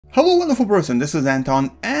Hello wonderful person, this is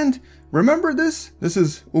Anton, and remember this? This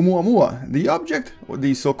is Oumuamua, the object, or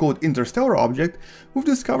the so-called interstellar object, we've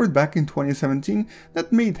discovered back in 2017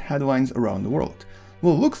 that made headlines around the world.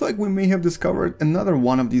 Well, looks like we may have discovered another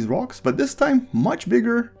one of these rocks, but this time much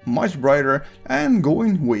bigger, much brighter, and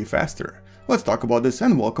going way faster. Let's talk about this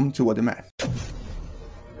and welcome to What the Math.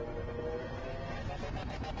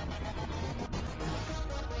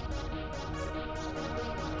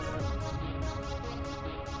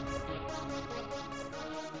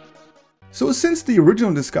 So since the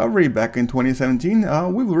original discovery back in 2017,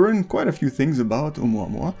 we've learned quite a few things about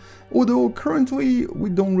Oumuamua, although currently we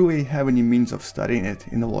don't really have any means of studying it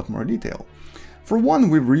in a lot more detail. For one,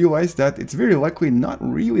 we've realized that it's very likely not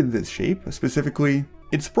really this shape, specifically,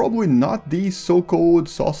 it's probably not the so-called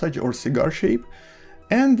sausage or cigar shape,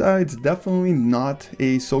 and it's definitely not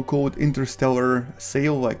a so-called interstellar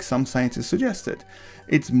sail like some scientists suggested.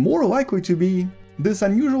 It's more likely to be this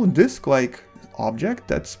unusual disc-like object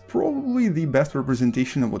that's probably the best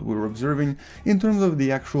representation of what we were observing in terms of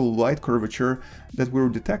the actual light curvature that we were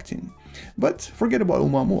detecting. But forget about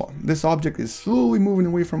Oumuamua. This object is slowly moving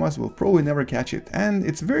away from us, we'll probably never catch it, and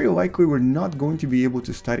it's very likely we're not going to be able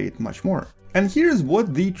to study it much more. And here's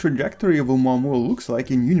what the trajectory of Oumuamua looks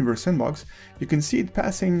like in Universe Sandbox. You can see it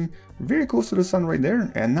passing very close to the sun right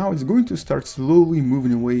there, and now it's going to start slowly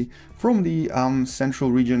moving away from the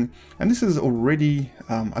central region, and this is already,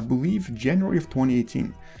 I believe, January of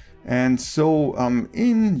 2018. And so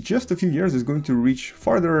in just a few years it's going to reach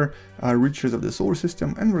farther reaches of the solar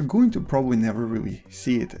system, and we're going to probably never really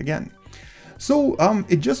see it again. So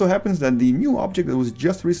it just so happens that the new object that was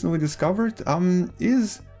just recently discovered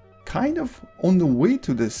is kind of on the way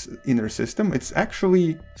to this inner system. It's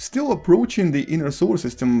actually still approaching the inner solar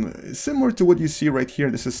system, similar to what you see right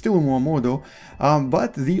here. This is still Oumuamua though,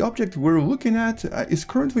 but the object we're looking at is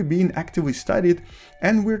currently being actively studied,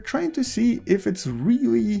 and we're trying to see if it's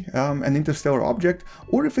really an interstellar object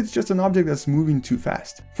or if it's just an object that's moving too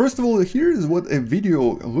fast. First of all, here's what a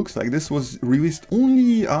video looks like. This was released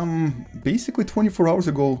only basically 24 hours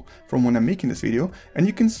ago from when I'm making this video, and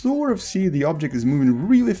you can sort of see the object is moving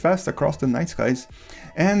really fast across the night skies.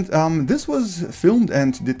 And this was filmed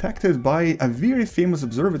and detected by a very famous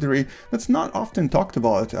observatory that's not often talked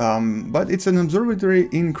about, but it's an observatory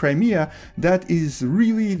in Crimea that is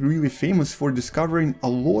really famous for discovering a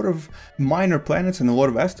lot of minor planets and a lot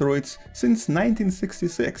of asteroids since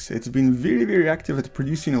 1966. It's been very active at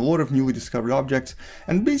producing a lot of newly discovered objects,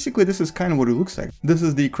 and basically this is kind of what it looks like. This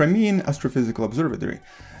is the Crimean Astrophysical Observatory.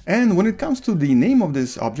 And when it comes to the name of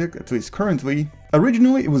this object, at least currently,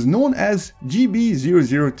 originally it was known as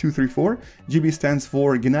GB00234. GB stands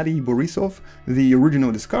for Gennady Borisov, the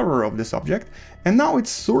original discoverer of this object, and now it's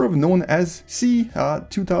sort of known as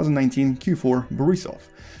C2019 Q4 Borisov.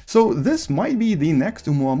 So this might be the next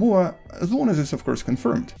Oumuamua, as long as it's of course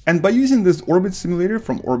confirmed. And by using this orbit simulator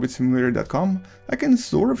from orbitsimulator.com, I can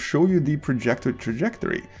sort of show you the projected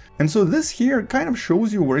trajectory. And so this here kind of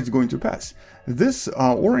shows you where it's going to pass. This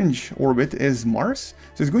orange orbit is Mars,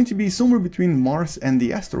 so it's going to be somewhere between Mars and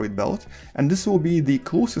the asteroid belt, and this will be the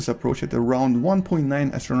closest approach at around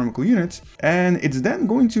 1.9 astronomical units, and it's then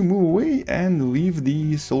going to move away and leave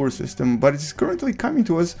the solar system, but it's currently coming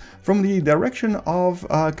to us from the direction of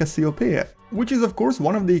Cassiopeia, which is of course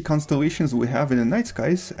one of the constellations we have in the night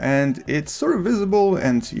skies, and it's sort of visible,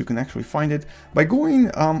 and you can actually find it by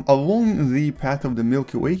going along the path of the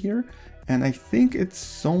Milky Way here. And I think it's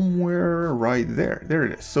somewhere right there. There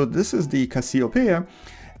it is. So this is the Cassiopeia,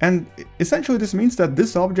 and essentially this means that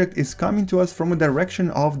this object is coming to us from a direction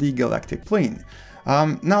of the galactic plane.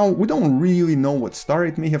 Now, we don't really know what star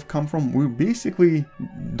it may have come from. We basically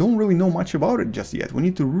don't really know much about it just yet. We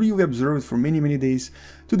need to really observe it for many days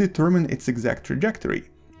to determine its exact trajectory.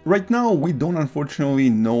 Right now, we don't unfortunately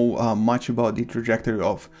know much about the trajectory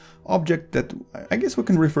of object that I guess we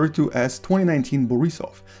can refer to as 2019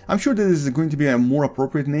 Borisov. I'm sure that this is going to be a more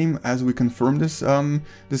appropriate name as we confirm this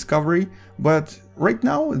discovery, but right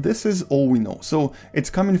now this is all we know. So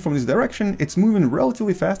it's coming from this direction, it's moving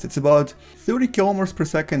relatively fast, it's about 30 kilometers per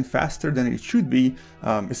second faster than it should be.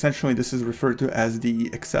 Essentially this is referred to as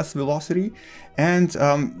the excess velocity, and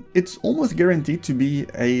it's almost guaranteed to be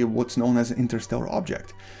what's known as an interstellar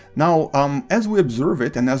object. Now, as we observe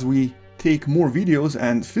it and as we take more videos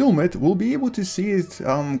and film it, we'll be able to see it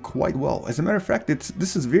quite well. As a matter of fact,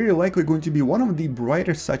 this is very likely going to be one of the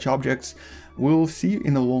brightest such objects we'll see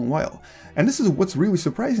in a long while. And this is what's really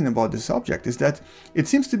surprising about this object, is that it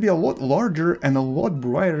seems to be a lot larger and a lot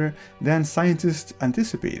brighter than scientists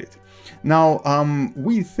anticipated. Now,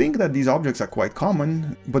 we think that these objects are quite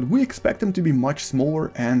common, but we expect them to be much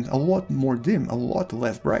smaller and a lot more dim, a lot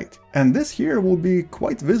less bright. And this here will be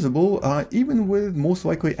quite visible even with most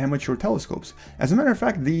likely amateur telescopes. As a matter of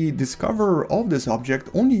fact, the discoverer of this object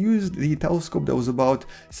only used the telescope that was about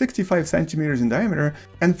 65 centimeters in diameter,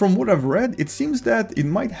 and from what I've read, it seems that it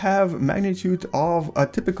might have magnitude of a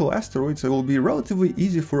typical asteroid, so it will be relatively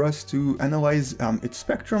easy for us to analyze its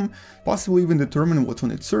spectrum, possibly even determine what's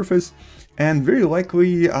on its surface, and very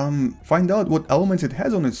likely find out what elements it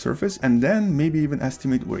has on its surface, and then maybe even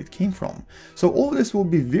estimate where it came from. So all of this will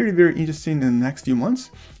be very, very interesting in the next few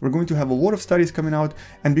months. We're going to have a lot of studies coming out,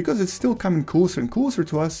 and because it's still coming closer and closer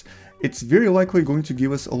to us, it's very likely going to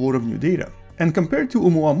give us a lot of new data. And compared to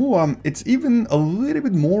Oumuamua, it's even a little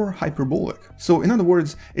bit more hyperbolic. So in other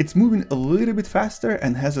words, it's moving a little bit faster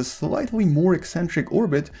and has a slightly more eccentric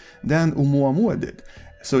orbit than Oumuamua did.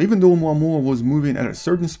 So even though Oumuamua was moving at a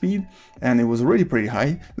certain speed, and it was already pretty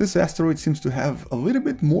high, this asteroid seems to have a little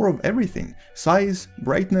bit more of everything. Size,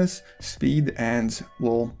 brightness, speed, and,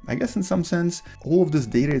 well, I guess in some sense, all of this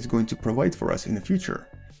data is going to provide for us in the future.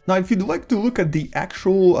 Now, if you'd like to look at the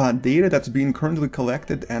actual data that's being currently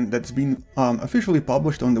collected and that's been officially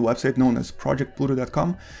published on the website known as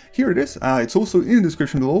projectpluto.com, here it is. It's also in the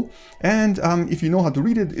description below, and if you know how to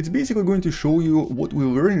read it, it's basically going to show you what we're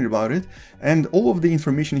learning about it, and all of the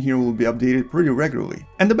information here will be updated pretty regularly.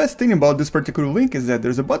 And the best thing about this particular link is that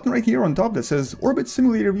there's a button right here on top that says Orbit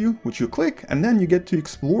Simulator View, which you click, and then you get to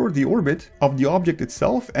explore the orbit of the object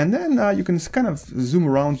itself, and then you can kind of zoom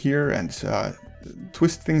around here and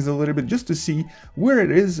twist things a little bit just to see where it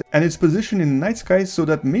is and its position in the night sky, so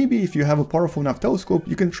that maybe if you have a powerful enough telescope,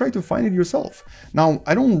 you can try to find it yourself. Now,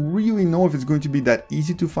 I don't really know if it's going to be that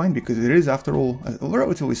easy to find, because it is, after all, a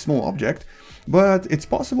relatively small object, but it's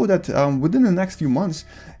possible that within the next few months,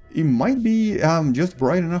 it might be just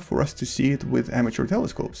bright enough for us to see it with amateur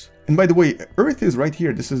telescopes. And by the way, Earth is right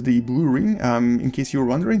here. This is the blue ring, in case you were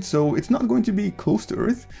wondering. So it's not going to be close to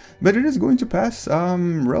Earth, but it is going to pass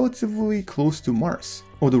relatively close to Mars.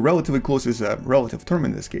 Although relatively close is a relative term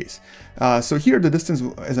in this case. So here the distance,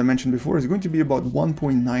 as I mentioned before, is going to be about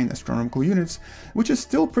 1.9 astronomical units, which is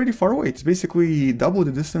still pretty far away. It's basically double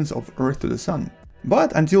the distance of Earth to the Sun.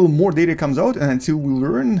 But until more data comes out and until we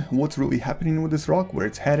learn what's really happening with this rock, where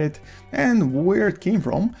it's headed, and where it came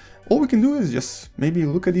from, all we can do is just maybe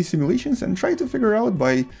look at these simulations and try to figure out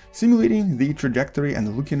by simulating the trajectory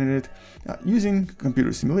and looking at it using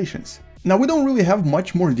computer simulations. Now, we don't really have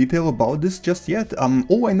much more detail about this just yet.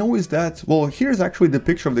 All I know is that, well, here's actually the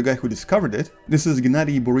picture of the guy who discovered it. This is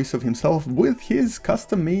Gennady Borisov himself with his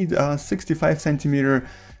custom-made 65 centimeter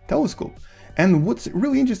telescope. And what's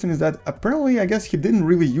really interesting is that apparently, I guess he didn't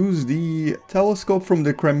really use the telescope from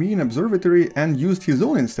the Crimean Observatory and used his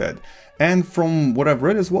own instead. And from what I've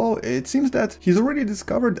read as well, it seems that he's already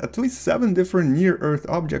discovered at least 7 different near-Earth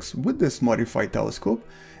objects with this modified telescope.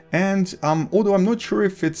 And although I'm not sure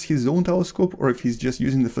if it's his own telescope or if he's just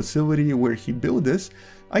using the facility where he built this,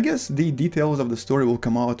 I guess the details of the story will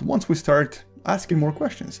come out once we start asking more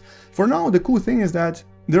questions. For now, the cool thing is that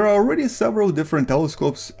there are already several different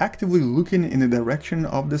telescopes actively looking in the direction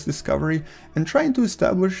of this discovery and trying to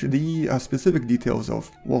establish the specific details of,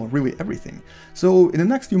 well, really everything. So in the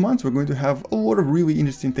next few months, we're going to have a lot of really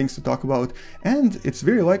interesting things to talk about, and it's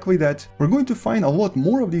very likely that we're going to find a lot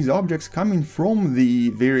more of these objects coming from the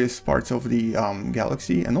various parts of the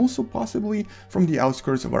galaxy, and also possibly from the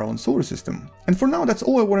outskirts of our own solar system. And for now, that's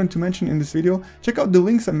all I wanted to mention in this video. Check out the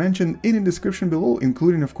links I mentioned in the description below,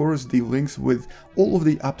 including, of course, the links with all of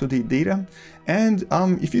the up-to-date data. And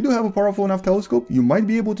if you do have a powerful enough telescope, you might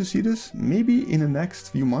be able to see this maybe in the next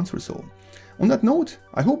few months or so. On that note,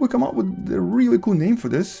 I hope we come up with a really cool name for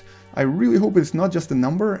this. I really hope it's not just a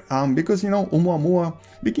number, because, you know, Oumuamua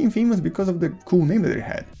became famous because of the cool name that it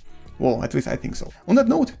had. Well, at least I think so. On that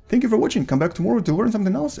note, thank you for watching. Come back tomorrow to learn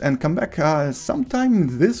something else, and come back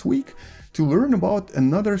sometime this week to learn about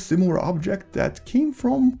another similar object that came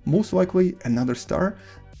from, most likely, another star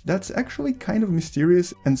that's actually kind of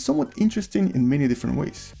mysterious and somewhat interesting in many different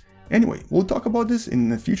ways. Anyway, we'll talk about this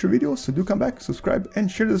in a future video, so do come back, subscribe, and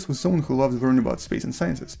share this with someone who loves learning about space and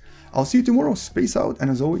sciences. I'll see you tomorrow, space out, and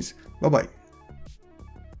as always, bye bye.